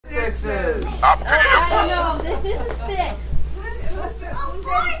sixes. I know, this is six. Oh,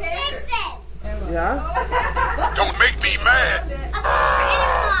 4 sixes. Yeah? Don't make me mad. A 4 and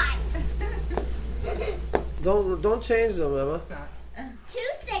a 5. Don't change them, Emma. 2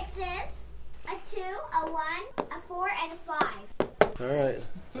 sixes, a 2, a 1, a 4, and a 5. Alright.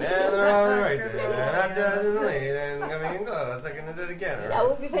 Yeah, they're all the right. Not just late and coming close. I can do it again. I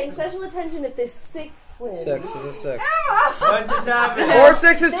will be paying special attention if this 6 wins. 6 is a 6. What just happened? 4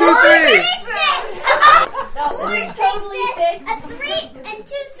 6s, 2 3s. No, this is totally 6. A 3 and 2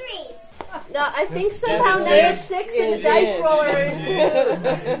 3s. No, I think somehow negative 6 in the dice roller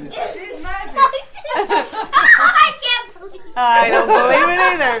includes. She's magic. I can't believe it. I don't believe it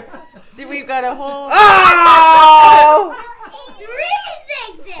either. We've got a whole. Oh! 3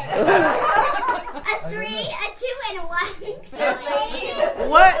 sixes. A 3, a 2, and a 1.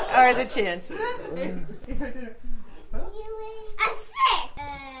 What are the chances? A 6.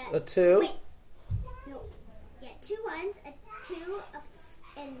 A 2. Wait. No. Yeah, 2 1s, a 2,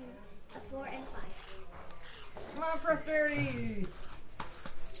 and a 4 and 5. Come on, prosperity.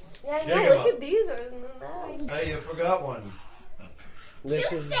 Yeah, I Shake know, 'em look up. at these. Hey, you forgot one. 2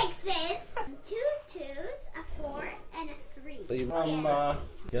 This is. sixes, 2 2s, a 4, and a 3. You- Come on,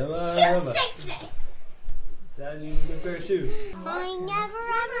 2 Emma. sixes. Dad needs a new pair of shoes. I never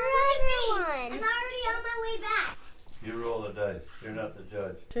ever one. I'm already on my way back. You roll the dice. You're not the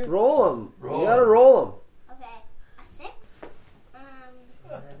judge. Roll them. Roll You gotta 'em. roll them. Okay, a 6.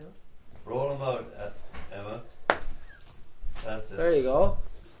 Roll them out, Emma. That's it. There you go.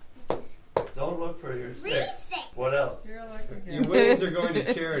 Don't look for your 3 6. 6. What else? You're like a Your winnings are going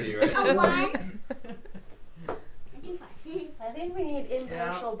to charity, right? A 1. And 2 5s. I think we need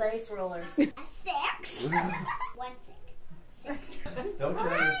impartial dice rollers. A 6. 1 6. Don't you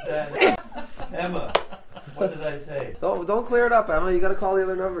understand? Emma, what did I say? Don't clear it up, Emma. You gotta call the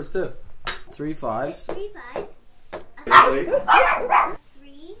other numbers too. 3 5s. 3 5s. Really? 3.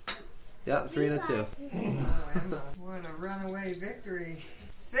 Yeah, 3 and a 2. Oh, Emma. What a runaway victory.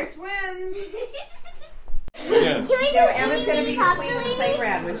 6 wins. Again. Can we do Emma's going to be the queen of the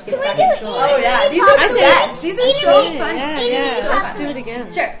playground when she gets Can we back do to school. Oh, yeah. These are the best. These are so fun. Yeah. Let's do it again.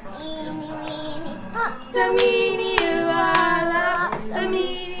 Sure. Samini Uala,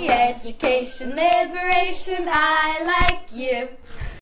 Samini Education Liberation, I like you.